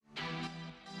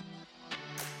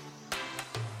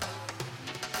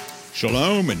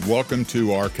Shalom and welcome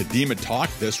to our Kadima Talk.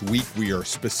 This week we are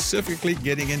specifically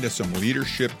getting into some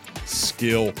leadership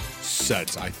skill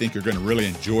sets. I think you're going to really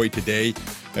enjoy today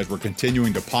as we're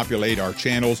continuing to populate our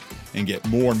channels and get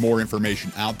more and more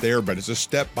information out there, but it's a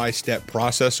step-by-step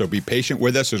process, so be patient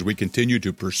with us as we continue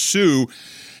to pursue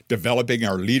developing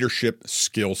our leadership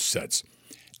skill sets.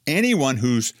 Anyone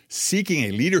who's seeking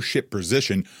a leadership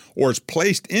position or is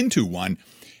placed into one,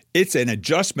 it's an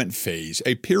adjustment phase,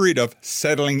 a period of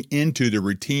settling into the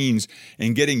routines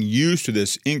and getting used to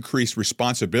this increased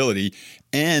responsibility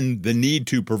and the need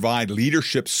to provide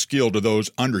leadership skill to those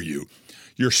under you.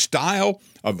 Your style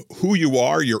of who you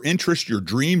are, your interests, your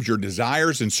dreams, your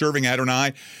desires in serving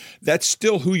Adonai, that's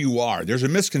still who you are. There's a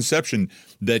misconception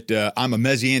that I'm a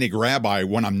Messianic rabbi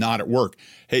when I'm not at work.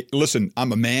 Hey, listen,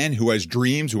 I'm a man who has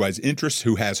dreams, who has interests,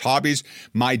 who has hobbies.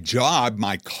 My job,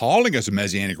 my calling as a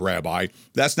Messianic rabbi,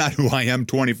 that's not who I am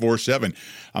 24/7.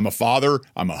 I'm a father,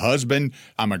 I'm a husband,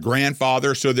 I'm a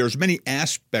grandfather. So there's many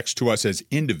aspects to us as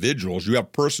individuals. You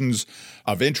have persons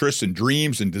of interest and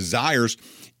dreams and desires,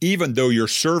 even though you're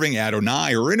serving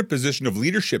Adonai or in a position of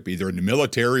leadership, either in the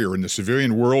military or in the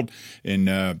civilian world,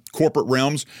 in corporate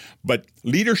realms. But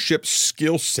leadership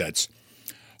skill sets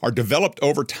are developed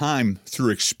over time through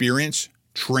experience,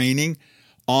 training,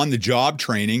 on-the-job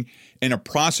training, and a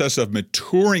process of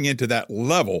maturing into that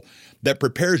level that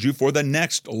prepares you for the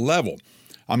next level.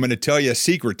 I'm going to tell you a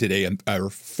secret today, a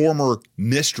former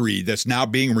mystery that's now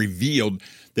being revealed.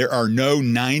 There are no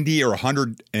 90 or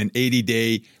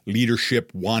 180-day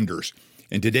leadership wonders.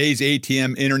 In today's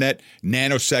ATM, internet,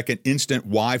 nanosecond, instant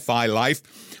Wi-Fi life,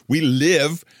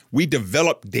 we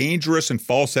develop dangerous and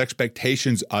false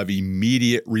expectations of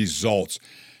immediate results.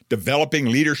 Developing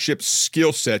leadership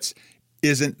skill sets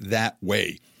isn't that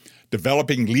way.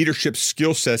 Developing leadership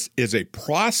skill sets is a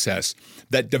process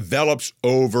that develops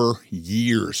over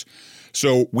years.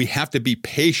 So we have to be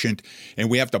patient and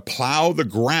we have to plow the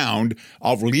ground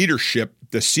of leadership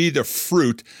to see the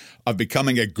fruit of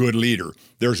becoming a good leader.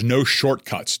 There's no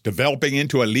shortcuts. Developing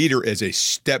into a leader is a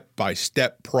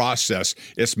step-by-step process.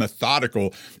 It's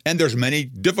methodical, and there's many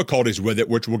difficulties with it,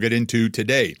 which we'll get into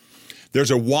today.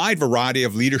 There's a wide variety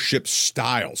of leadership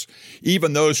styles.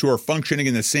 Even those who are functioning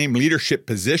in the same leadership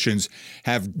positions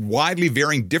have widely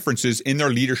varying differences in their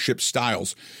leadership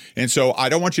styles. And so I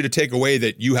don't want you to take away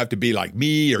that you have to be like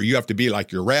me, or you have to be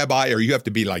like your rabbi, or you have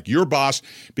to be like your boss,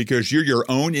 because you're your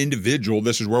own individual.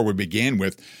 This is where we began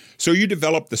with. So you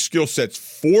develop the skill sets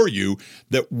for you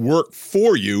that work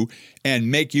for you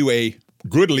and make you a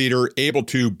good leader, able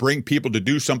to bring people to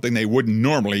do something they wouldn't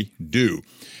normally do.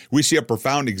 We see a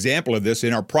profound example of this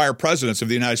in our prior presidents of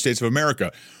the United States of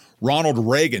America. Ronald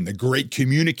Reagan, the great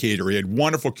communicator, he had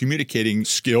wonderful communicating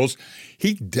skills.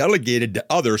 He delegated to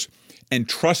others and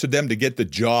trusted them to get the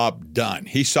job done.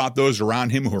 He sought those around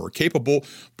him who were capable,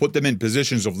 put them in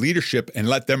positions of leadership, and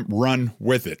let them run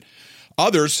with it.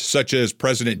 Others, such as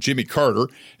President Jimmy Carter,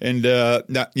 and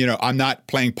I'm not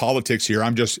playing politics here.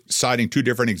 I'm just citing two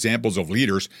different examples of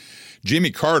leaders. Jimmy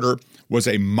Carter was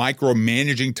a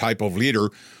micromanaging type of leader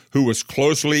who was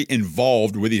closely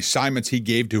involved with the assignments he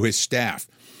gave to his staff.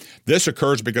 This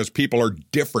occurs because people are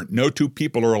different. No two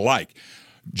people are alike.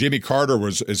 Jimmy Carter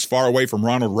was as far away from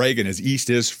Ronald Reagan as East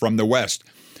is from the West.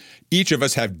 Each of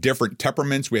us have different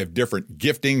temperaments, we have different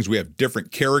giftings, we have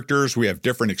different characters, we have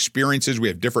different experiences, we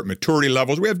have different maturity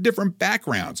levels, we have different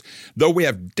backgrounds. Though we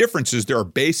have differences, there are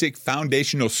basic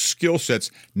foundational skill sets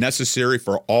necessary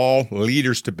for all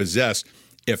leaders to possess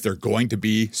if they're going to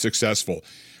be successful.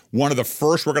 One of the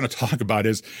first we're going to talk about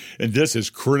is, and this is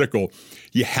critical,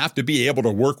 you have to be able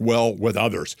to work well with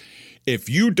others. If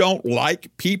you don't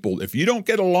like people, if you don't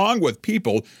get along with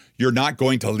people, you're not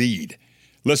going to lead.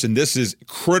 Listen, this is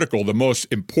critical. The most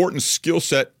important skill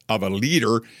set of a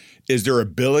leader is their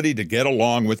ability to get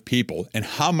along with people, and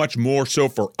how much more so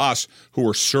for us who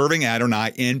are serving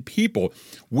Adonai in people.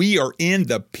 We are in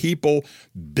the people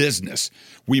business.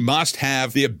 We must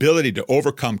have the ability to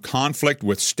overcome conflict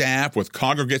with staff, with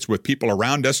congregates, with people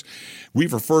around us.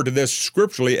 We've referred to this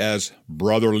scripturally as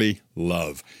brotherly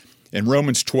love. In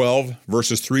Romans 12,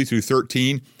 verses 3 through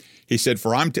 13, he said,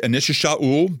 and this is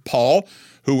Shaul, Paul,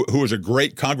 who was a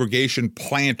great congregation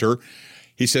planter.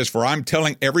 He says, for I'm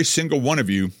telling every single one of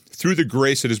you, through the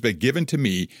grace that has been given to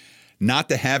me, not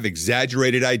to have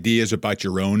exaggerated ideas about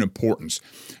your own importance.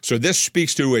 So this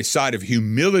speaks to a side of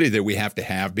humility that we have to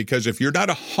have, because if you're not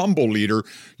a humble leader,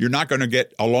 you're not going to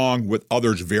get along with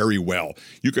others very well.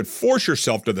 You can force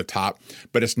yourself to the top,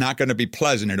 but it's not going to be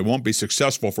pleasant, and it won't be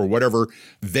successful for whatever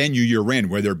venue you're in,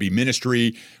 whether it be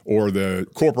ministry or the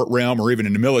corporate realm or even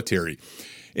in the military.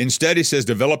 Instead, he says,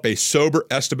 develop a sober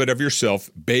estimate of yourself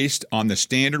based on the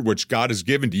standard which God has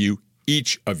given to you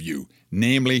each of you,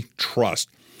 namely trust.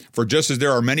 For just as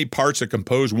there are many parts that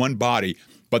compose one body,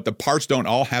 but the parts don't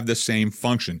all have the same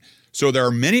function. So there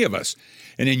are many of us,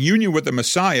 and in union with the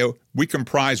Messiah, we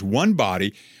comprise one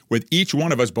body, with each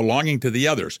one of us belonging to the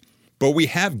others. But we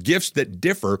have gifts that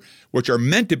differ, which are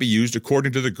meant to be used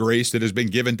according to the grace that has been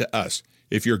given to us.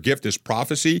 If your gift is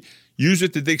prophecy, use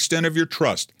it to the extent of your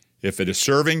trust. If it is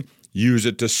serving, use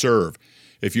it to serve.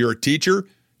 If you're a teacher,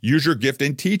 use your gift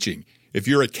in teaching. If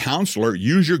you're a counselor,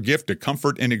 use your gift to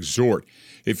comfort and exhort.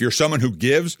 If you're someone who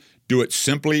gives, do it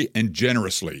simply and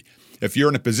generously. If you're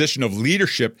in a position of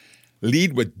leadership,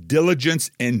 lead with diligence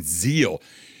and zeal.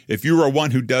 If you are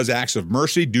one who does acts of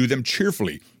mercy, do them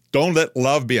cheerfully. Don't let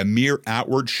love be a mere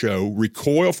outward show.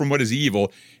 Recoil from what is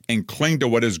evil and cling to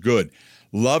what is good.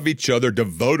 Love each other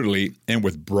devotedly and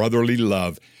with brotherly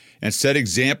love, and set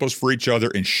examples for each other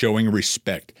in showing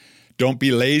respect. Don't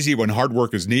be lazy when hard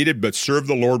work is needed, but serve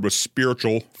the Lord with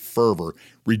spiritual fervor.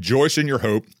 Rejoice in your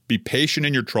hope, be patient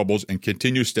in your troubles, and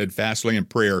continue steadfastly in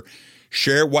prayer.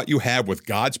 Share what you have with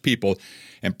God's people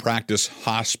and practice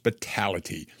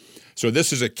hospitality. So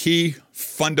this is a key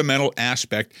fundamental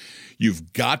aspect.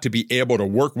 You've got to be able to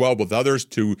work well with others,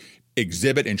 to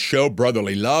exhibit and show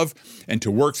brotherly love, and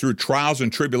to work through trials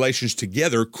and tribulations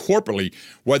together corporately,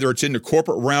 whether it's in the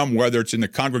corporate realm, whether it's in the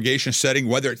congregation setting,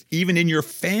 whether it's even in your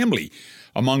family,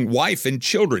 among wife and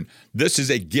children. This is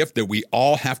a gift that we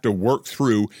all have to work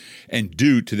through and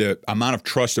do to the amount of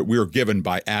trust that we are given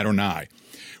by Adonai.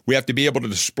 We have to be able to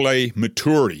display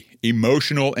maturity,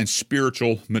 emotional and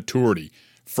spiritual maturity.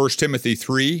 1 Timothy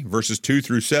 3, verses 2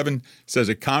 through 7 says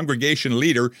a congregation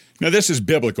leader. Now, this is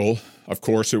biblical, of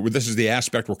course. This is the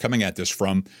aspect we're coming at this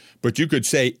from. But you could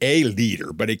say a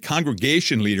leader, but a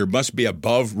congregation leader must be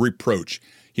above reproach.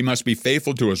 He must be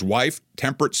faithful to his wife,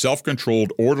 temperate,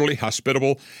 self-controlled, orderly,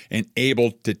 hospitable, and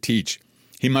able to teach.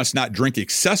 He must not drink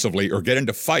excessively or get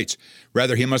into fights.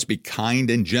 Rather, he must be kind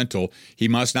and gentle. He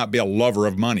must not be a lover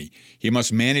of money. He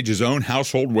must manage his own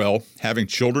household well, having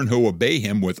children who obey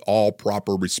him with all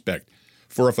proper respect.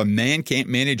 For if a man can't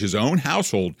manage his own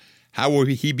household, how will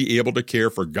he be able to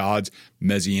care for God's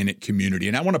Messianic community?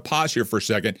 And I want to pause here for a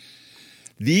second.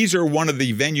 These are one of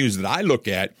the venues that I look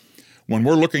at when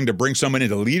we're looking to bring someone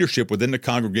into leadership within the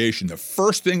congregation. The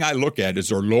first thing I look at is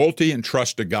their loyalty and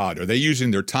trust to God. Are they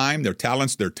using their time, their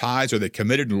talents, their tithes? Are they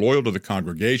committed and loyal to the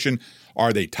congregation?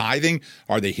 Are they tithing?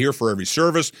 Are they here for every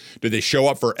service? Do they show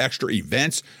up for extra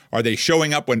events? Are they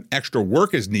showing up when extra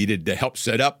work is needed to help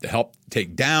set up, to help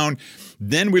take down?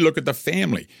 Then we look at the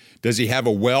family. Does he have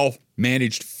a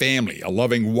well-managed family, a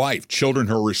loving wife, children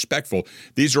who are respectful?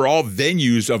 These are all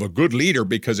venues of a good leader,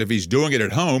 because if he's doing it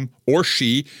at home, or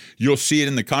she, you'll see it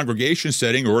in the congregation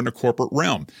setting or in the corporate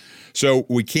realm. So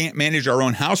we can't manage our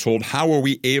own household. How are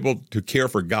we able to care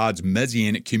for God's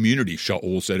Messianic community?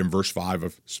 Shaul said in verse 5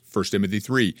 of 1 Timothy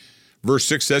 3. Verse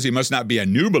 6 says he must not be a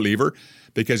new believer,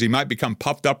 because he might become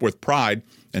puffed up with pride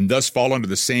and thus fall under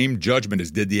the same judgment as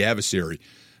did the adversary.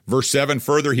 Verse 7,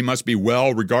 further, he must be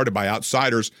well regarded by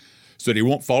outsiders so that he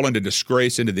won't fall into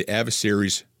disgrace, into the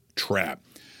adversary's trap.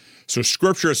 So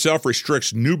Scripture itself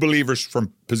restricts new believers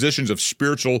from positions of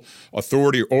spiritual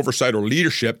authority, oversight, or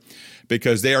leadership,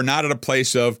 because they are not at a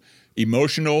place of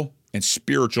emotional and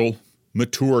spiritual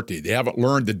maturity. They haven't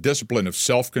learned the discipline of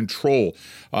self-control,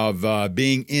 of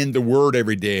being in the Word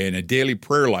every day and a daily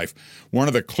prayer life. One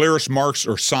of the clearest marks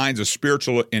or signs of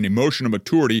spiritual and emotional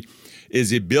maturity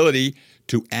is the ability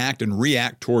to act and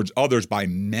react towards others by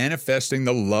manifesting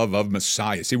the love of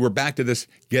Messiah. See, we're back to this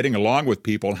getting along with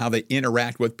people and how they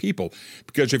interact with people.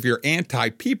 Because if you're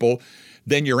anti-people,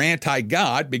 then you're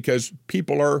anti-God, because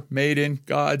people are made in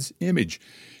God's image.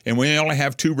 And we only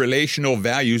have two relational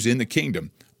values in the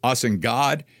kingdom, us and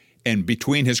God, and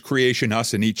between his creation,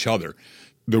 us and each other.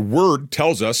 The Word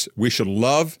tells us we should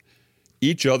love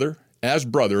each other as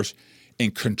brothers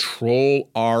and control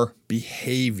our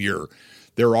behavior.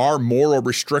 There are moral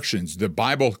restrictions. The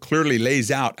Bible clearly lays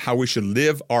out how we should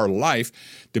live our life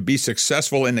to be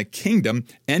successful in the kingdom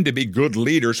and to be good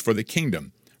leaders for the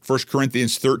kingdom. 1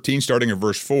 Corinthians 13, starting at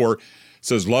verse 4,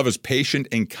 says, love is patient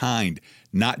and kind,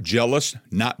 not jealous,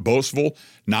 not boastful,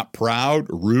 not proud,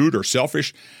 rude, or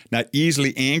selfish, not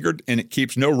easily angered, and it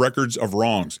keeps no records of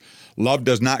wrongs. Love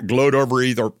does not gloat over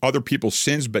either other people's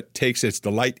sins, but takes its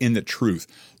delight in the truth.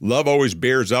 Love always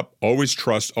bears up, always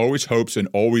trusts, always hopes, and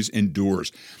always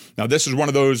endures. Now, this is one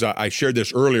of those, I shared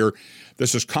this earlier,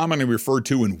 this is commonly referred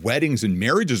to in weddings and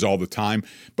marriages all the time.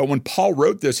 But when Paul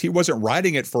wrote this, he wasn't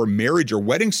writing it for a marriage or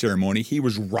wedding ceremony. He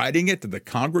was writing it to the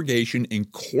congregation in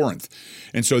Corinth.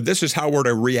 And so this is how we're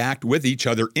sort of react with each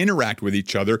other, interact with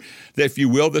each other. That, if you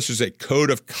will, this is a code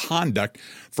of conduct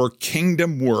for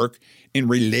kingdom work in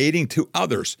relating to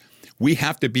others. We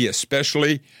have to be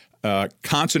especially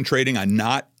concentrating on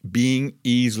not being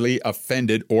easily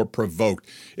offended or provoked.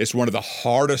 It's one of the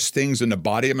hardest things in the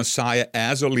body of Messiah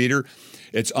as a leader.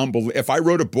 It's unbelievable. If I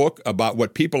wrote a book about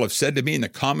what people have said to me and the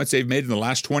comments they've made in the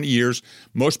last 20 years,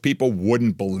 most people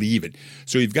wouldn't believe it.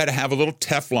 So you've got to have a little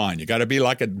Teflon. You got to be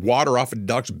like a water off a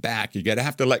duck's back. You got to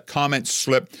have to let comments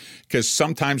slip, because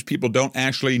sometimes people don't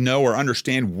actually know or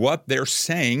understand what they're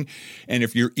saying. And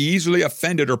if you're easily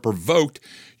offended or provoked,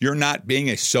 you're not being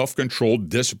a self-controlled,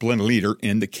 disciplined leader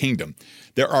in the kingdom.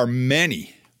 There are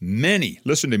many,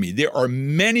 listen to me, there are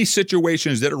many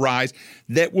situations that arise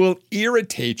that will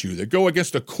irritate you, that go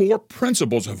against the core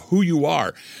principles of who you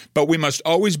are. But we must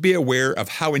always be aware of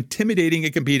how intimidating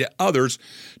it can be to others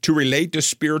to relate to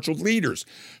spiritual leaders.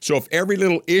 So if every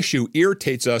little issue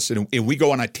irritates us and we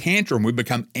go on a tantrum, we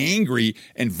become angry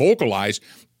and vocalize,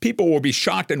 people will be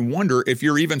shocked and wonder if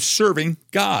you're even serving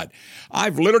God.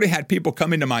 I've literally had people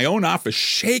come into my own office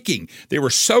shaking. They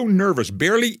were so nervous,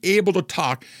 barely able to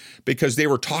talk, because they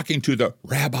were talking to the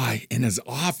rabbi in his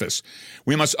office.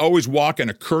 We must always walk in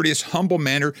a courteous, humble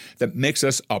manner that makes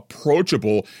us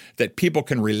approachable, that people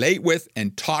can relate with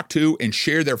and talk to and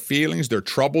share their feelings, their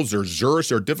troubles, their zurus,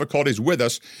 their difficulties with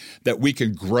us, that we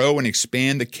can grow and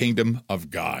expand the kingdom of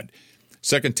God.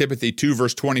 2 Timothy 2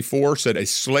 verse 24 said, a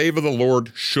slave of the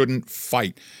Lord shouldn't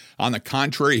fight. On the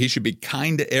contrary, he should be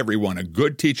kind to everyone, a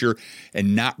good teacher,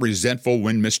 and not resentful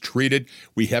when mistreated.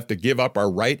 We have to give up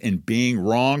our right in being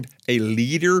wronged. A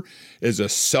leader is a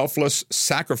selfless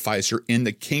sacrificer in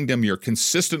the kingdom. You're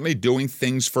consistently doing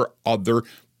things for other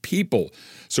people.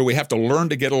 So we have to learn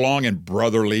to get along in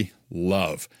brotherly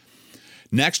love.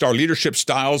 Next, our leadership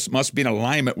styles must be in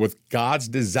alignment with God's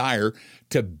desire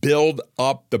to build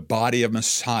up the body of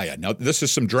Messiah. Now, this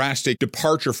is some drastic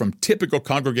departure from typical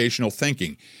congregational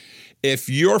thinking. If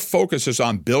your focus is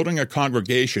on building a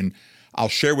congregation, I'll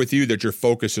share with you that your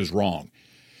focus is wrong.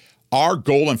 Our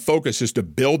goal and focus is to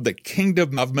build the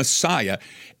kingdom of Messiah,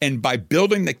 and by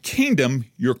building the kingdom,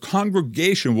 your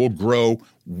congregation will grow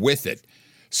with it.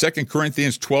 2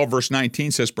 Corinthians 12 verse 19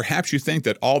 says, perhaps you think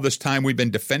that all this time we've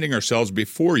been defending ourselves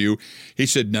before you. He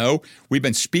said, no, we've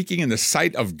been speaking in the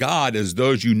sight of God as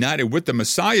those united with the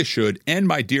Messiah should. And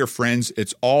my dear friends,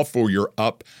 it's all for your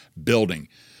upbuilding.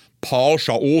 Paul,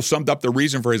 Shaul summed up the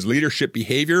reason for his leadership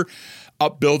behavior: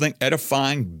 upbuilding,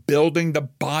 edifying, building the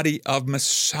body of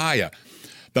Messiah.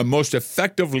 The most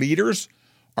effective leaders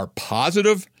are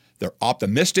positive, they're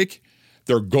optimistic,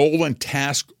 they're goal and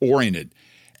task oriented.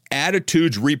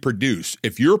 Attitudes reproduce.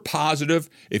 If you're positive,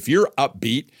 if you're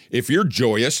upbeat, if you're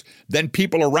joyous, then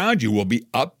people around you will be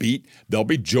upbeat. They'll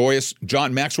be joyous.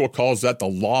 John Maxwell calls that the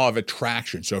law of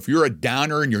attraction. So if you're a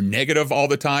downer and you're negative all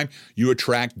the time, you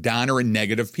attract downer and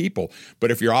negative people.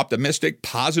 But if you're optimistic,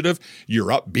 positive, you're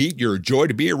upbeat, you're a joy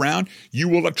to be around, you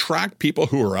will attract people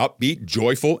who are upbeat,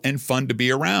 joyful, and fun to be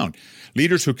around.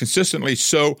 Leaders who consistently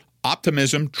sow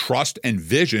optimism, trust, and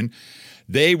vision,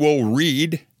 they will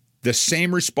read the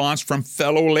same response from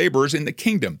fellow laborers in the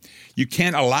kingdom. You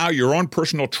can't allow your own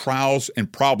personal trials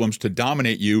and problems to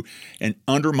dominate you and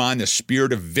undermine the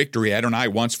spirit of victory Adonai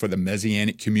wants for the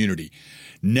Messianic community.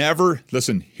 Never,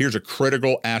 listen, here's a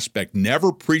critical aspect.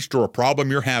 Never preach to a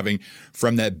problem you're having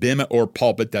from that bima or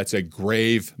pulpit. That's a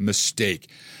grave mistake.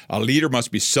 A leader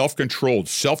must be self-controlled,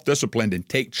 self-disciplined, and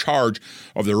take charge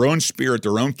of their own spirit,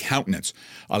 their own countenance.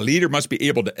 A leader must be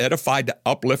able to edify, to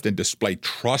uplift, and display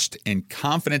trust and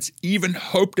confidence, even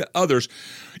hope to others,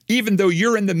 even though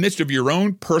you're in the midst of your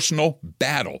own personal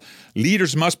battle.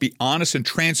 Leaders must be honest and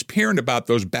transparent about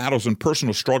those battles and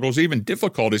personal struggles, even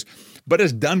difficulties, but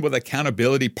as done with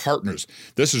accountability partners.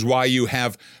 This is why you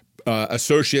have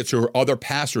associates who are other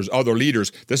pastors, other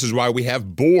leaders. This is why we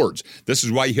have boards. This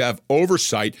is why you have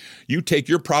oversight. You take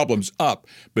your problems up,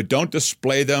 but don't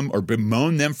display them or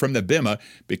bemoan them from the bima,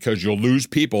 because you'll lose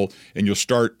people and you'll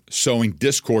start sowing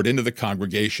discord into the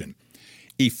congregation.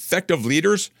 Effective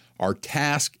leaders are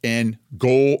task and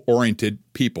goal-oriented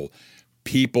people.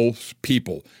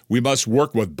 People. We must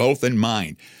work with both in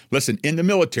mind. Listen, in the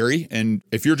military, and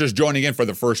if you're just joining in for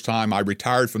the first time, I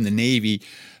retired from the Navy,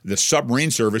 the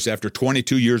submarine service, after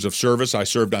 22 years of service. I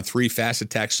served on 3 fast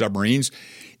attack submarines.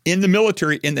 In the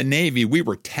military, in the Navy, we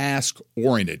were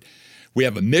task-oriented. We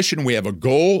have a mission, we have a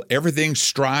goal. Everything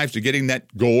strives to getting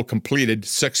that goal completed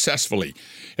successfully.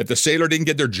 If the sailor didn't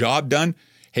get their job done,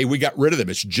 hey, we got rid of them.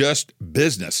 It's just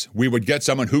business. We would get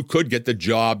someone who could get the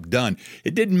job done.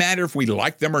 It didn't matter if we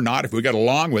liked them or not, if we got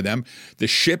along with them. The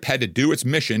ship had to do its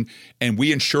mission, and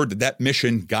we ensured that that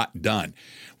mission got done.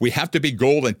 We have to be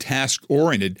goal and task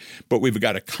oriented, but we've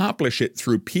got to accomplish it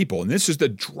through people. And this is the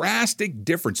drastic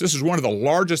difference. This is one of the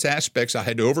largest aspects I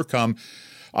had to overcome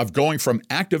of going from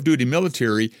active duty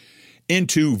military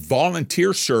into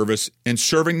volunteer service and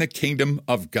serving the kingdom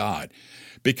of God.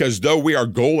 Because though we are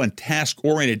goal and task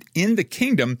oriented in the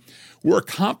kingdom, we're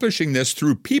accomplishing this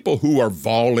through people who are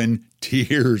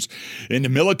volunteers. In the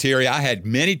military, I had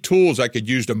many tools I could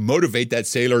use to motivate that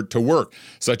sailor to work,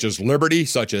 such as liberty,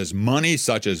 such as money,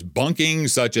 such as bunking,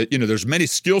 such as, there's many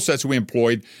skill sets we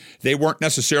employed. They weren't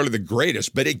necessarily the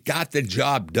greatest, but it got the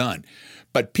job done.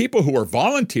 But people who are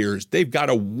volunteers, they've got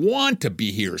to want to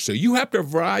be here. So you have to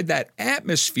provide that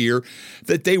atmosphere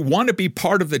that they want to be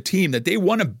part of the team, that they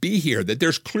want to be here, that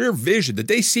there's clear vision, that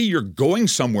they see you're going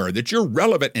somewhere, that you're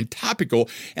relevant and topical,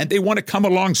 and they want to come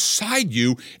alongside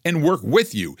you and work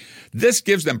with you. This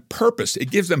gives them purpose.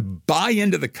 It gives them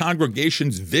buy-in to the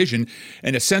congregation's vision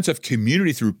and a sense of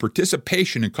community through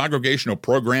participation in congregational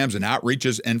programs and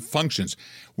outreaches and functions.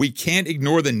 We can't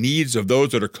ignore the needs of those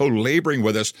that are co-laboring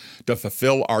with us to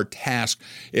fulfill our task.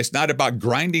 It's not about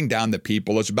grinding down the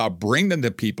people. It's about bringing the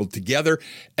people together,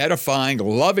 edifying,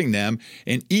 loving them,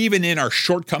 and even in our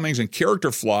shortcomings and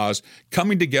character flaws,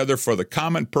 coming together for the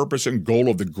common purpose and goal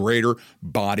of the greater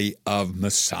body of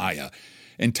Messiah.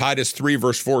 In Titus 3,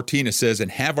 verse 14, it says,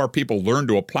 "And have our people learn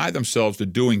to apply themselves to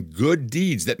doing good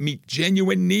deeds that meet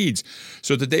genuine needs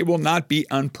so that they will not be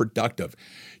unproductive."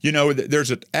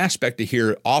 There's an aspect to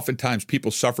here. Oftentimes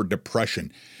people suffer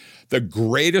depression. The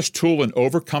greatest tool in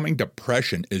overcoming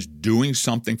depression is doing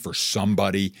something for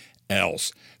somebody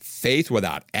else. Faith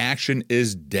without action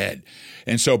is dead.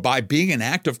 And so by being an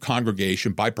active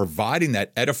congregation, by providing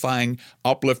that edifying,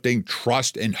 uplifting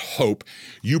trust and hope,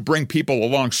 you bring people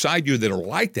alongside you that are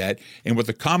like that. And with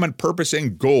a common purpose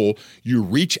and goal, you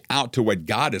reach out to what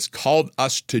God has called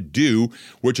us to do,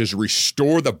 which is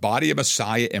restore the body of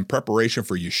Messiah in preparation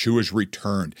for Yeshua's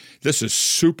return. This is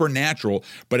supernatural,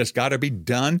 but it's got to be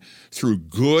done through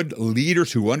good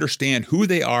leaders who understand who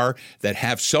they are, that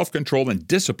have self-control and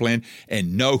discipline,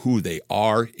 and know who they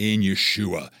are in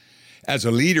Yeshua. As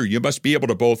a leader, you must be able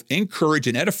to both encourage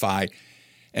and edify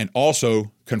and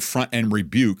also confront and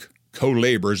rebuke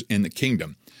co-laborers in the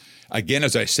kingdom. Again,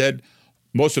 as I said,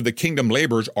 most of the kingdom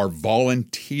laborers are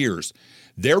volunteers.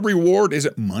 Their reward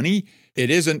isn't money. It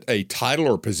isn't a title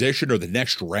or position or the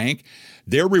next rank.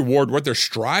 Their reward, what they're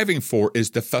striving for, is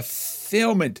the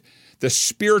fulfillment, the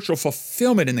spiritual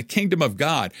fulfillment in the kingdom of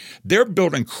God. They're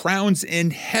building crowns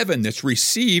in heaven that's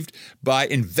received by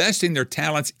investing their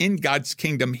talents in God's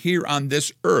kingdom here on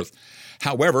this earth.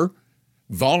 However,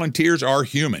 volunteers are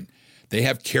human. They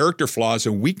have character flaws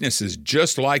and weaknesses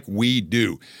just like we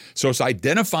do. So it's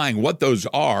identifying what those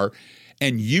are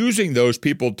and using those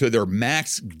people to their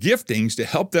max giftings to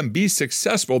help them be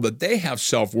successful, that they have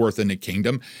self-worth in the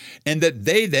kingdom, and that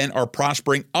they then are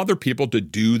prospering other people to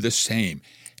do the same.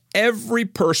 Every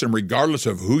person, regardless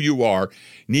of who you are,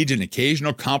 needs an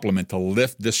occasional compliment to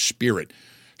lift the spirit.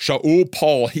 Shaul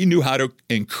Paul, he knew how to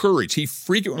encourage. He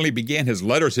frequently began his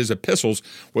letters, his epistles,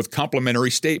 with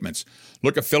complimentary statements.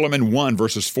 Look at Philemon 1,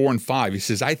 verses 4 and 5. He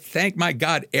says, "I thank my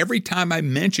God every time I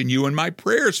mention you in my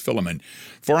prayers, Philemon,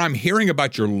 for I'm hearing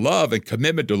about your love and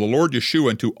commitment to the Lord Yeshua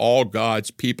and to all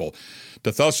God's people."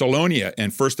 To Thessalonia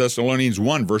and 1 Thessalonians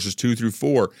 1, verses 2 through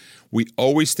 4, "We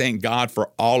always thank God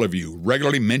for all of you,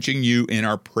 regularly mentioning you in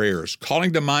our prayers,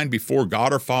 calling to mind before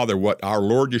God our Father what our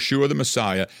Lord Yeshua the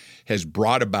Messiah has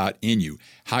brought about in you,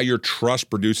 how your trust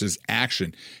produces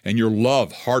action, and your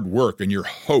love, hard work, and your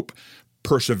hope,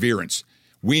 perseverance.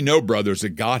 We know, brothers,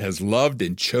 that God has loved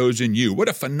and chosen you." What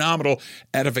a phenomenal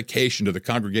edification to the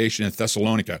congregation in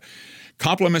Thessalonica.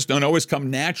 Compliments don't always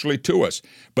come naturally to us,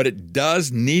 but it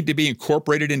does need to be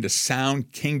incorporated into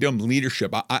sound kingdom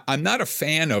leadership. I'm not a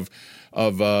fan of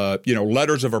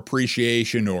letters of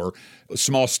appreciation or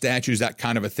small statues, that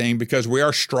kind of a thing, because we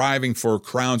are striving for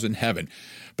crowns in heaven.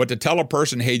 But to tell a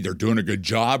person, hey, they're doing a good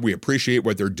job, we appreciate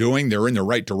what they're doing, they're in the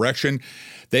right direction,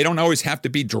 they don't always have to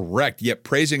be direct, yet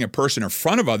praising a person in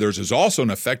front of others is also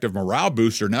an effective morale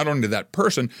booster, not only to that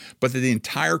person, but to the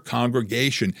entire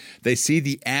congregation. They see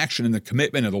the action and the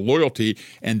commitment and the loyalty,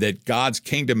 and that God's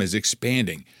kingdom is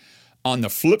expanding. On the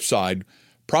flip side,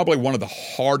 probably one of the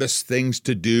hardest things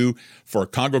to do for a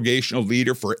congregational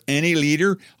leader, for any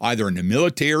leader, either in the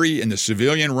military, in the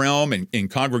civilian realm, in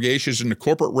congregations in the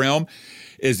corporate realm,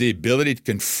 is the ability to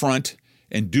confront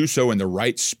and do so in the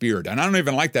right spirit. And I don't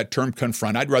even like that term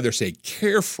confront. I'd rather say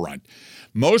carefront.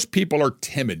 Most people are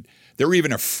timid. They're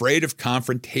even afraid of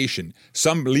confrontation.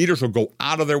 Some leaders will go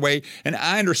out of their way, and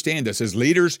I understand this. As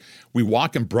leaders, we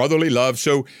walk in brotherly love,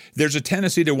 so there's a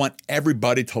tendency to want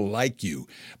everybody to like you.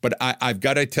 But I've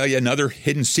got to tell you another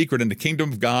hidden secret in the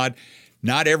kingdom of God.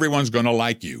 Not everyone's going to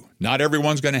like you. Not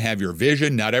everyone's going to have your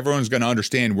vision. Not everyone's going to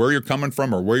understand where you're coming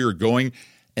from or where you're going,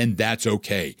 and that's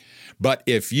okay. But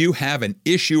if you have an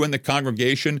issue in the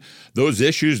congregation, those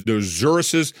issues, those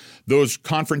zeruses, those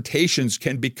confrontations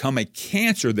can become a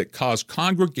cancer that cause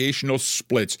congregational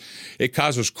splits. It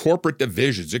causes corporate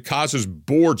divisions. It causes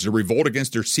boards to revolt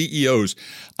against their CEOs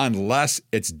unless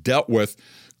it's dealt with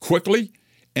quickly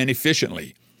and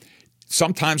efficiently.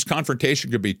 Sometimes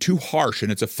confrontation can be too harsh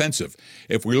and it's offensive.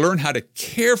 If we learn how to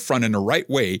carefront in the right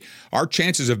way, our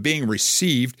chances of being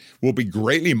received will be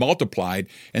greatly multiplied,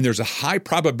 and there's a high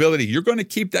probability you're going to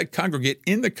keep that congregant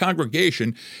in the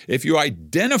congregation if you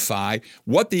identify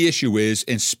what the issue is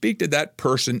and speak to that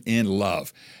person in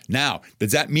love. Now,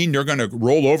 does that mean they're going to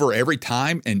roll over every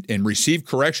time and receive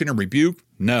correction and rebuke?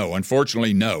 No,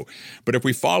 unfortunately, no. But if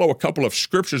we follow a couple of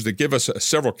scriptures that give us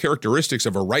several characteristics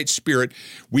of a right spirit,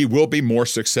 we will be more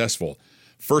successful.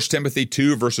 1 Timothy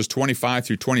 2, verses 25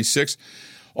 through 26.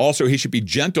 Also, he should be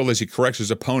gentle as he corrects his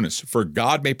opponents, for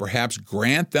God may perhaps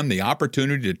grant them the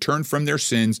opportunity to turn from their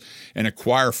sins and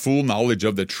acquire full knowledge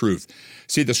of the truth.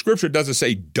 See, the scripture doesn't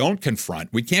say don't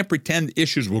confront. We can't pretend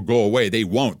issues will go away. They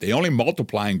won't. They only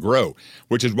multiply and grow,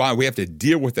 which is why we have to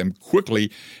deal with them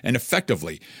quickly and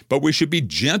effectively. But we should be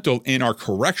gentle in our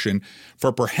correction,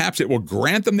 for perhaps it will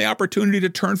grant them the opportunity to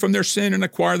turn from their sin and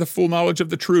acquire the full knowledge of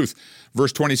the truth.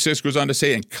 Verse 26 goes on to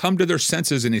say, and come to their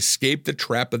senses and escape the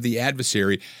trap of the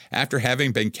adversary after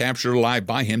having been captured alive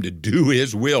by him to do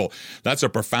his will. That's a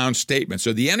profound statement.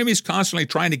 So the enemy's constantly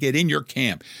trying to get in your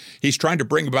camp. He's trying to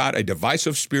bring about a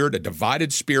divisive spirit, a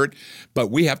divided spirit, but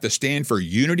we have to stand for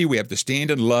unity. We have to stand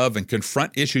in love and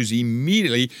confront issues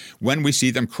immediately when we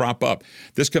see them crop up.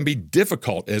 This can be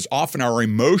difficult, as often our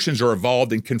emotions are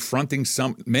involved in confronting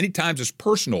many times it's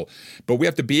personal, but we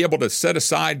have to be able to set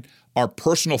aside our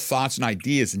personal thoughts and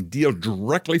ideas and deal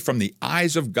directly from the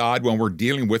eyes of God when we're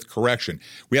dealing with correction.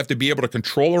 We have to be able to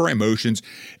control our emotions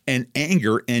and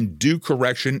anger and do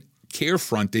correction,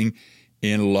 carefronting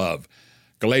in love.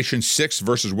 Galatians 6,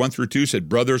 verses 1 through 2 said,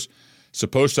 brothers,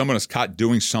 suppose someone is caught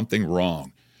doing something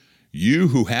wrong. You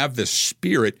who have the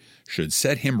Spirit should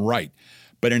set him right,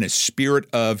 but in a spirit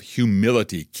of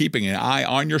humility, keeping an eye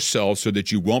on yourselves so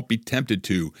that you won't be tempted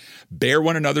to. Bear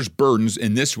one another's burdens.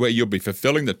 In this way, you'll be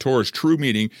fulfilling the Torah's true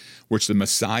meaning, which the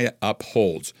Messiah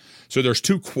upholds. So there's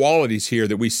two qualities here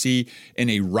that we see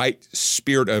in a right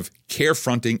spirit of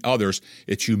carefronting others.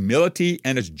 It's humility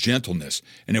and it's gentleness.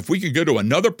 And if we could go to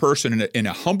another person in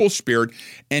a humble spirit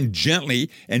and gently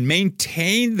and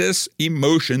maintain this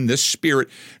emotion, this spirit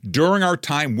during our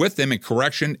time with them in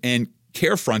correction and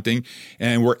carefronting,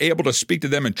 and we're able to speak to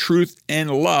them in truth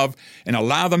and love and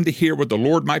allow them to hear what the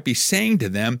Lord might be saying to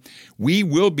them, we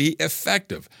will be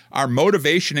effective. Our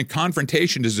motivation in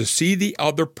confrontation is to see the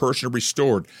other person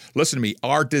restored. Listen to me.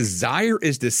 Our desire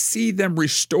is to see them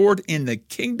restored in the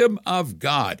kingdom of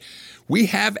God. We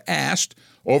have asked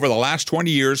over the last 20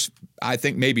 years, I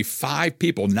think maybe 5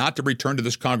 people not to return to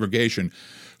this congregation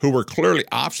who were clearly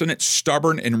obstinate,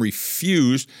 stubborn, and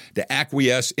refused to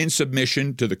acquiesce in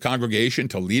submission to the congregation,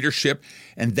 to leadership,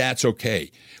 and that's okay.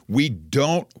 We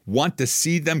don't want to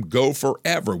see them go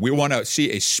forever. We want to see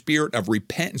a spirit of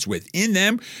repentance within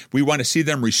them. We want to see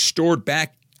them restored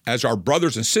back as our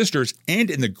brothers and sisters and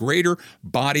in the greater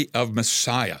body of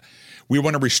Messiah. We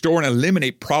want to restore and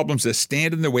eliminate problems that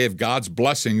stand in the way of God's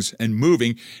blessings and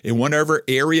moving in whatever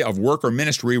area of work or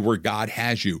ministry where God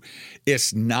has you.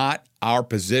 It's not our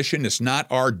position. It's not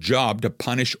our job to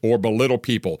punish or belittle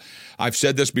people. I've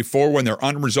said this before, when there are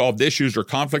unresolved issues or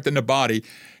conflict in the body,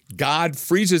 God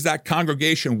freezes that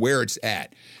congregation where it's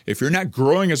at. If you're not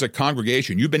growing as a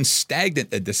congregation, you've been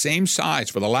stagnant at the same size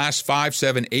for the last 5,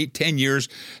 7, 8, 10 years.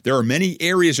 There are many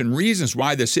areas and reasons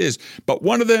why this is, but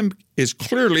one of them is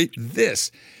clearly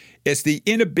this. It's the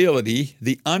inability,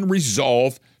 the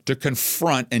unresolved to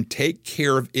confront and take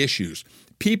care of issues.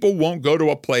 People won't go to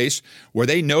a place where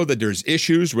they know that there's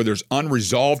issues, where there's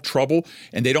unresolved trouble,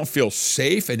 and they don't feel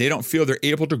safe, and they don't feel they're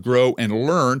able to grow and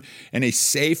learn in a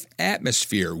safe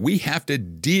atmosphere. We have to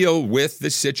deal with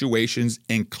the situations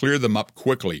and clear them up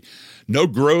quickly. No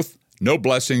growth, no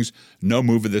blessings, no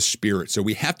move of the Spirit. So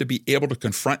we have to be able to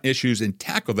confront issues and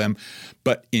tackle them,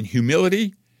 but in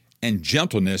humility and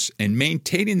gentleness, and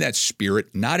maintaining that spirit,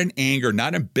 not in anger,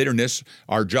 not in bitterness.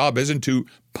 Our job isn't to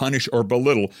punish or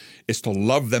belittle, it's to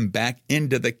love them back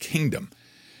into the kingdom.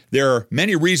 There are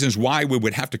many reasons why we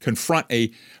would have to confront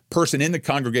a person in the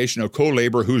congregation, a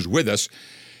co-laborer who's with us.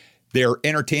 they're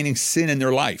entertaining sin in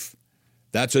their life.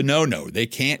 That's a no-no. They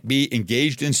can't be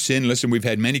engaged in sin. Listen, we've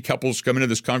had many couples come into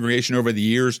this congregation over the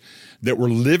years that were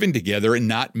living together and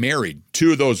not married.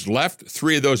 2 of those left,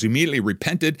 3 of those immediately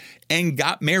repented and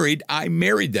got married. I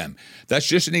married them. That's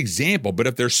just an example. But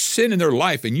if there's sin in their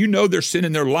life, and you know there's sin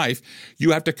in their life,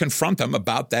 you have to confront them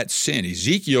about that sin.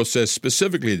 Ezekiel says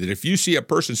specifically that if you see a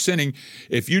person sinning,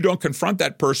 if you don't confront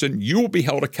that person, you will be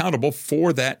held accountable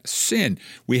for that sin.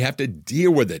 We have to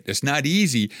deal with it. It's not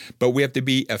easy, but we have to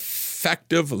be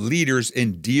effective leaders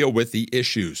and deal with the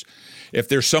issues. If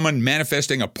there's someone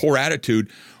manifesting a poor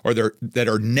attitude or that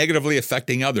are negatively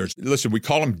affecting others, listen, we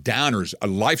call them downers,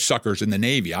 life suckers in the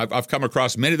Navy. I've come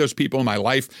across many of those people in my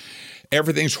life.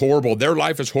 Everything's horrible. Their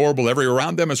life is horrible. Everything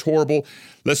around them is horrible.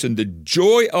 Listen, the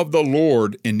joy of the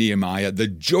Lord in Nehemiah, the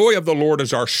joy of the Lord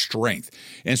is our strength.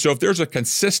 And so if there's a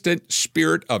consistent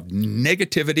spirit of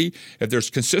negativity, if there's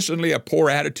consistently a poor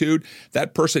attitude,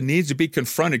 that person needs to be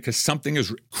confronted because something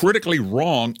is critically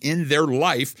wrong in their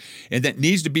life and that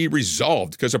needs to be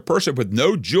resolved, because a person with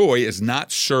no joy is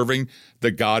not serving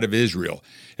the God of Israel.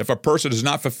 If a person is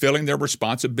not fulfilling their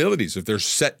responsibilities, if there's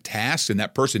set tasks and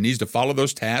that person needs to follow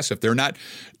those tasks, if they're not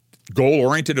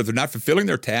goal-oriented, if they're not fulfilling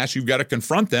their tasks, you've got to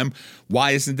confront them.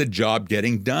 Why isn't the job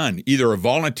getting done? Either a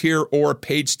volunteer or a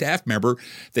paid staff member,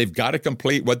 they've got to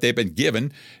complete what they've been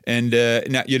given. And,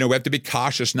 now, we have to be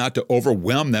cautious not to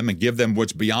overwhelm them and give them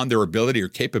what's beyond their ability or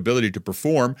capability to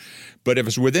perform. But if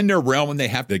it's within their realm and they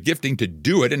have the gifting to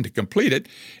do it and to complete it,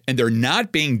 and they're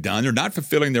not being done, they're not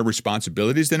fulfilling their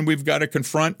responsibilities, then we've got to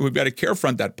carefront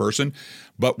that person,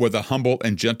 but with a humble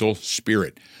and gentle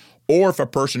spirit. Or if a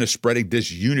person is spreading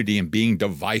disunity and being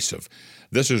divisive.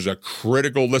 This is a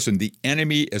critical, listen, the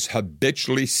enemy is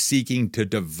habitually seeking to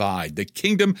divide. The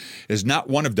kingdom is not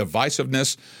one of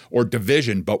divisiveness or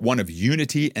division, but one of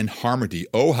unity and harmony.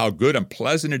 Oh, how good and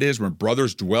pleasant it is when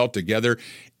brothers dwell together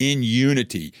in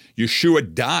unity.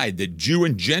 Yeshua died that Jew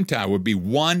and Gentile would be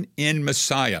one in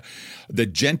Messiah. The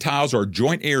Gentiles are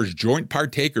joint heirs, joint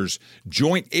partakers,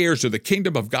 joint heirs of the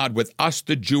kingdom of God with us,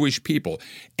 the Jewish people.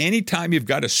 Anytime you've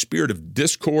got a spirit of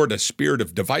discord, a spirit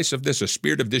of divisiveness, a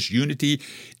spirit of disunity,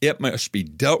 it must be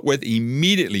dealt with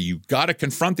immediately. You've got to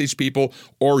confront these people,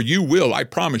 or you will, I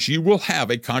promise, you will have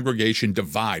a congregation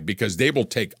divide because they will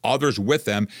take others with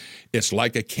them. It's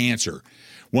like a cancer.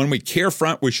 When we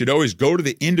carefront, we should always go to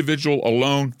the individual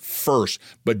alone first,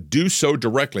 but do so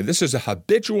directly. This is a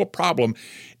habitual problem,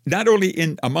 not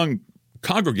only among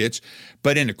congregates,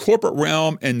 but in the corporate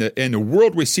realm and in the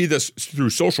world. We see this through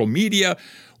social media.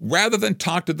 Rather than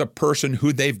talk to the person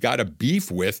who they've got a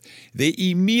beef with, they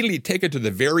immediately take it to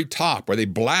the very top, where they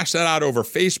blast that out over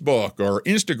Facebook or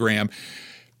Instagram.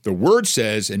 The word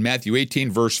says in Matthew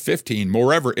 18, verse 15,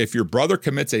 moreover, if your brother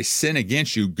commits a sin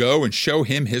against you, go and show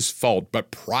him his fault, but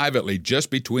privately,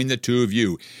 just between the two of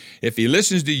you. If he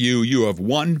listens to you, you have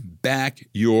won back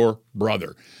your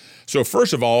brother. So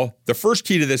first of all, the first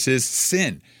key to this is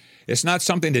sin. It's not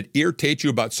something that irritates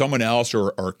you about someone else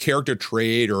or a character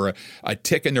trait or a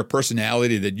tick in their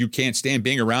personality that you can't stand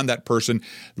being around that person.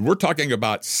 We're talking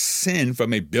about sin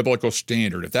from a biblical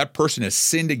standard. If that person has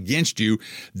sinned against you,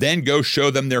 then go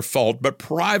show them their fault, but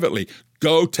privately.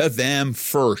 Go to them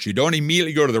first. You don't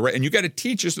immediately go to the right. And you got to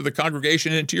teach this to the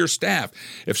congregation and to your staff.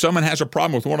 If someone has a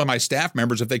problem with one of my staff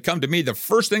members, if they come to me, the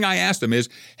first thing I ask them is,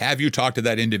 have you talked to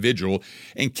that individual?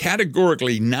 And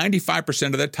categorically,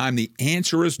 95% of the time, the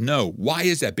answer is no. Why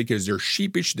is that? Because they're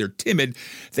sheepish, they're timid,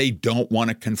 they don't want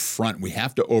to confront. We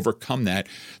have to overcome that.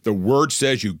 The word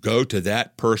says you go to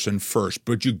that person first,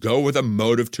 but you go with a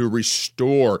motive to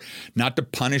restore, not to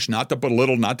punish, not to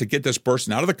belittle, not to get this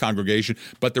person out of the congregation,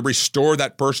 but to restore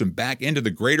that person back into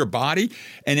the greater body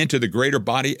and into the greater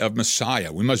body of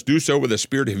Messiah. We must do so with a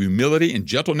spirit of humility and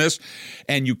gentleness,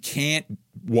 and you can't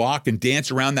walk and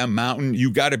dance around that mountain. You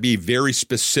got to be very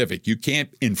specific. You can't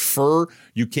infer.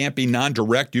 You can't be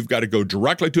non-direct. You've got to go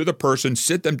directly to the person,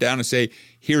 sit them down and say,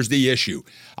 here's the issue.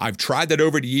 I've tried that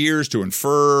over the years to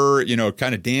infer,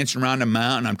 kind of dancing around the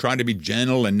mountain. I'm trying to be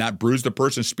gentle and not bruise the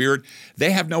person's spirit.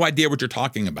 They have no idea what you're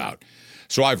talking about.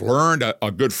 So I've learned, a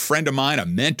good friend of mine, a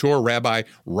mentor, Rabbi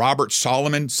Robert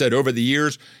Solomon, said over the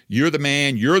years, you're the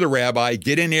man, you're the rabbi,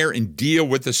 get in there and deal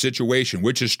with the situation,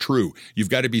 which is true. You've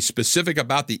got to be specific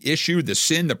about the issue, the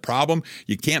sin, the problem.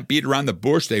 You can't beat around the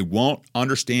bush. They won't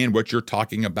understand what you're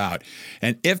talking about.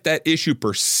 And if that issue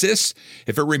persists,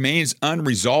 if it remains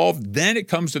unresolved, then it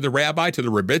comes to the rabbi, to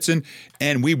the Rebbitzin,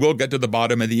 and we will get to the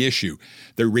bottom of the issue.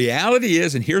 The reality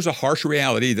is, and here's a harsh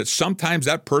reality, that sometimes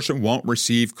that person won't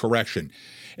receive correction.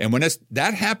 And when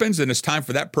that happens, then it's time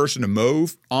for that person to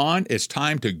move on. It's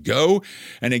time to go.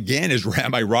 And again, as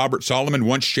Rabbi Robert Solomon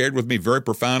once shared with me very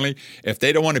profoundly, if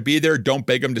they don't want to be there, don't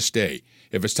beg them to stay.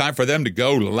 If it's time for them to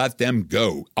go, let them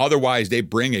go. Otherwise, they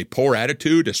bring a poor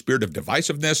attitude, a spirit of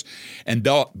divisiveness, and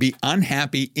they'll be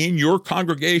unhappy in your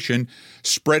congregation,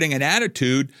 spreading an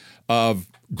attitude of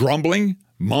grumbling,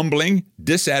 mumbling,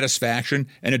 dissatisfaction,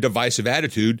 and a divisive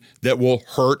attitude that will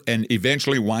hurt and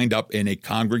eventually wind up in a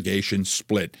congregation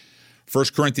split. 1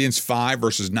 Corinthians 5,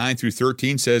 verses 9 through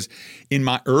 13 says, "In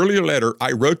my earlier letter,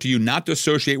 I wrote to you not to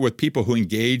associate with people who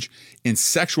engage in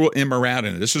sexual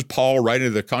immorality." This is Paul writing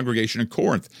to the congregation in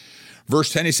Corinth. Verse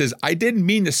 10, he says, "I didn't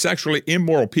mean the sexually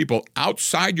immoral people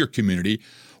outside your community,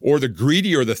 or the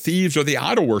greedy, or the thieves, or the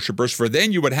idol worshippers, for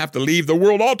then you would have to leave the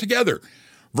world altogether."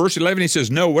 Verse 11, he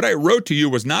says, "No, what I wrote to you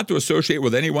was not to associate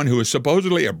with anyone who is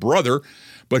supposedly a brother,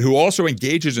 but who also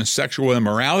engages in sexual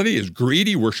immorality, is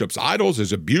greedy, worships idols,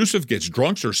 is abusive, gets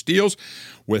drunk, or steals.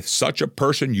 With such a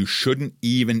person you shouldn't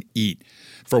even eat.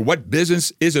 For what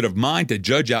business is it of mine to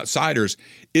judge outsiders?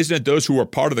 Isn't it those who are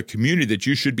part of the community that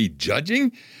you should be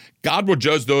judging? God will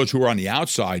judge those who are on the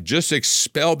outside. Just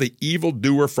expel the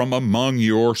evildoer from among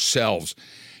yourselves."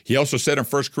 He also said in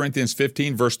 1 Corinthians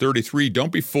 15, verse 33,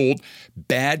 "Don't be fooled.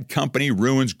 Bad company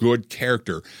ruins good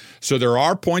character." So there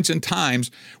are points and times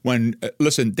when,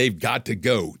 listen, they've got to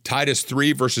go. Titus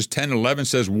 3, verses 10 and 11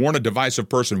 says, "Warn a divisive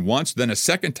person once, then a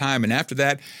second time, and after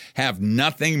that, have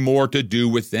nothing more to do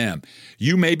with them.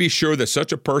 You may be sure that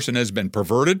such a person has been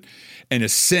perverted and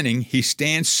is sinning. He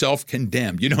stands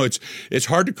self-condemned." You know, it's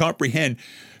hard to comprehend,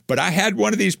 but I had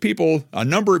one of these people a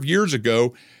number of years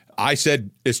ago. I said,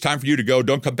 "It's time for you to go.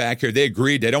 Don't come back here." They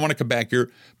agreed. They don't want to come back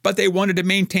here, but they wanted to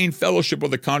maintain fellowship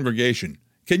with the congregation.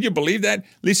 Can you believe that?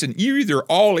 Listen, you're either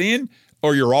all in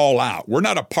or you're all out. We're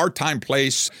not a part-time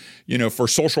place, for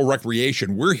social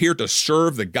recreation. We're here to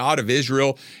serve the God of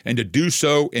Israel and to do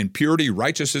so in purity,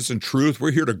 righteousness, and truth.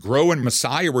 We're here to grow in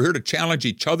Messiah. We're here to challenge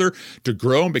each other to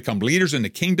grow and become leaders in the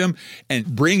kingdom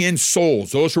and bring in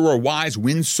souls. Those who are wise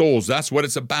win souls. That's what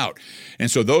it's about.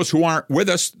 And so those who aren't with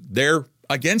us, they're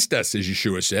against us, as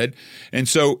Yeshua said. And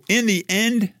so in the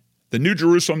end, the New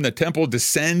Jerusalem, the temple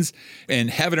descends, and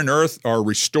heaven and earth are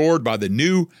restored by the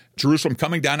new Jerusalem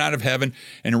coming down out of heaven.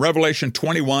 And in Revelation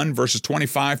 21, verses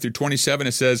 25 through 27,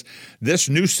 it says, "This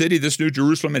new city, this new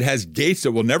Jerusalem, it has gates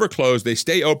that will never close. They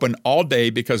stay open all day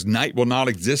because night will not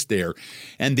exist there.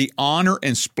 And the honor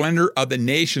and splendor of the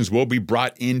nations will be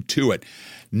brought into it.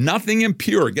 Nothing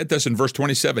impure," get this in verse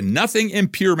 27, "nothing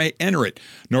impure may enter it,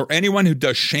 nor anyone who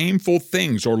does shameful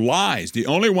things or lies. The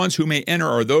only ones who may enter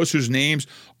are those whose names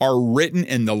are written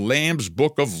in the Lamb's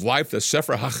book of life, the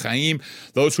Sefer HaChaim.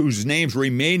 Those whose names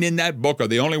remain in that book are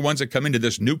the only ones that come into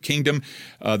this new kingdom,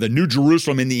 the new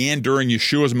Jerusalem in the end during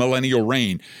Yeshua's millennial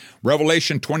reign."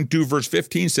 Revelation 22, verse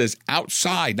 15 says,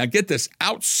 "Outside." Now get this,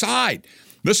 outside.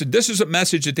 Listen, this is a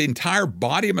message that the entire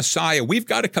body of Messiah, we've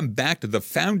got to come back to the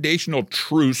foundational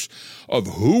truths of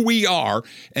who we are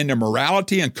and the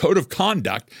morality and code of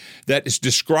conduct that is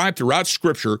described throughout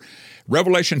Scripture.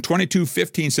 Revelation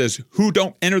 22:15 says, "Who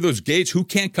don't enter those gates? Who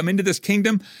can't come into this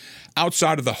kingdom?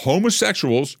 Outside of the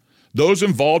homosexuals, those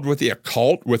involved with the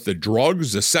occult, with the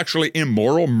drugs, the sexually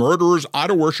immoral, murderers,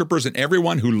 idol worshipers, and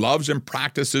everyone who loves and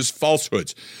practices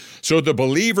falsehoods." So the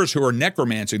believers who are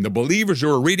necromancing, the believers who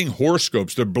are reading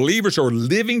horoscopes, the believers who are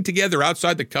living together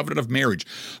outside the covenant of marriage,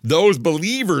 those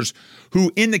believers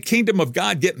who in the kingdom of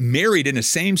God get married in a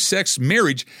same-sex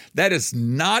marriage, that is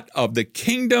not of the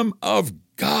kingdom of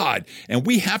God. And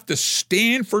we have to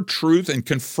stand for truth and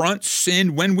confront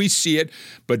sin when we see it,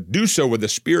 but do so with a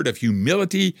spirit of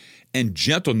humility and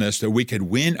gentleness that we could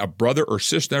win a brother or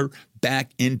sister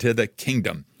back into the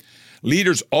kingdom.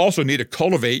 Leaders also need to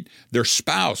cultivate their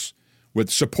spouse with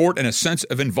support and a sense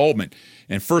of involvement.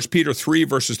 In 1 Peter 3,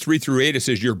 verses 3 through 8, it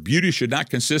says, "Your beauty should not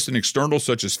consist in externals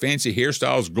such as fancy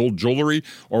hairstyles, gold jewelry,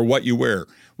 or what you wear.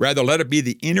 Rather, let it be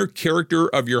the inner character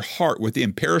of your heart with the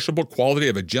imperishable quality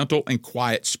of a gentle and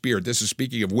quiet spirit." This is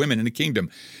speaking of women in the kingdom.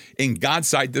 "In God's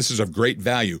sight, this is of great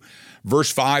value."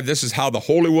 Verse 5, "This is how the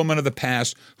holy women of the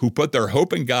past who put their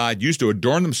hope in God used to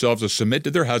adorn themselves to submit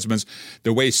to their husbands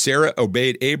the way Sarah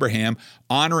obeyed Abraham,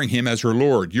 honoring him as her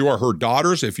Lord. You are her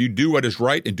daughters if you do what is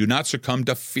right and do not succumb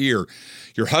to fear.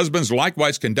 Your husbands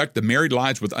likewise conduct the married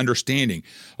lives with understanding.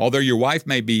 Although your wife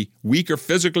may be weaker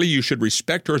physically, you should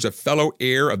respect her as a fellow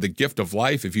heir of the gift of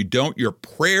life. If you don't, your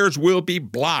prayers will be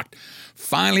blocked.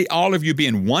 Finally, all of you be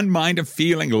in one mind and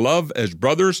feeling love as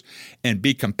brothers and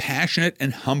be compassionate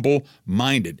and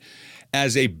humble-minded."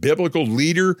 As a biblical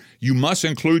leader, you must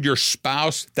include your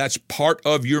spouse. That's part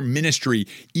of your ministry,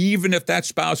 even if that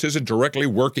spouse isn't directly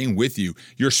working with you.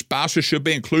 Your spouses should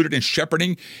be included in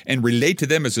shepherding and relate to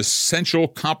them as essential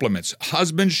complements.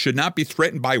 Husbands should not be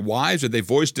threatened by wives if they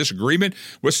voice disagreement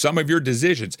with some of your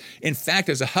decisions. In fact,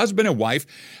 as a husband and wife,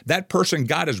 that person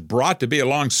God has brought to be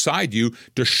alongside you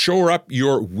to shore up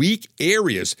your weak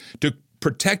areas, to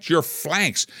protect your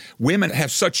flanks. Women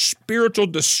have such spiritual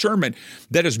discernment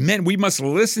that as men, we must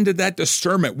listen to that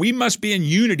discernment. We must be in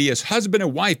unity as husband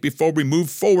and wife before we move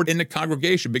forward in the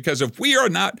congregation, because if we are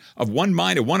not of one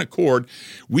mind and one accord,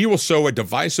 we will sow a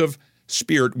divisive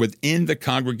spirit within the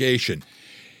congregation.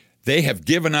 They have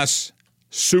given us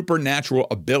supernatural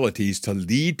abilities to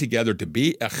lead together, to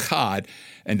be echad,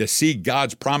 and to see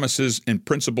God's promises and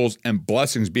principles and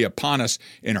blessings be upon us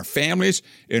in our families,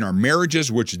 in our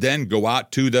marriages, which then go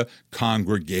out to the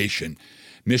congregation.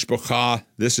 Mishpacha,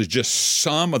 this is just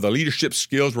some of the leadership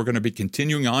skills we're going to be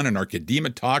continuing on in our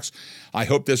Kedema Talks. I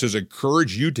hope this has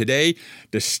encouraged you today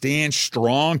to stand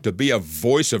strong, to be a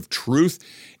voice of truth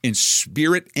in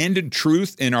spirit and in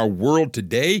truth in our world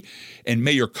today. And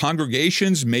may your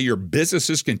congregations, may your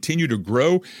businesses continue to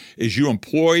grow as you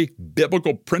employ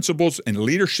biblical principles and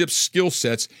leadership skill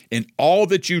sets in all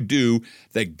that you do,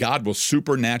 that God will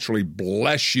supernaturally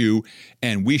bless you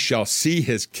and we shall see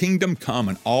his kingdom come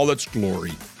in all its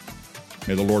glory.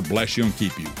 May the Lord bless you and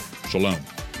keep you. Shalom.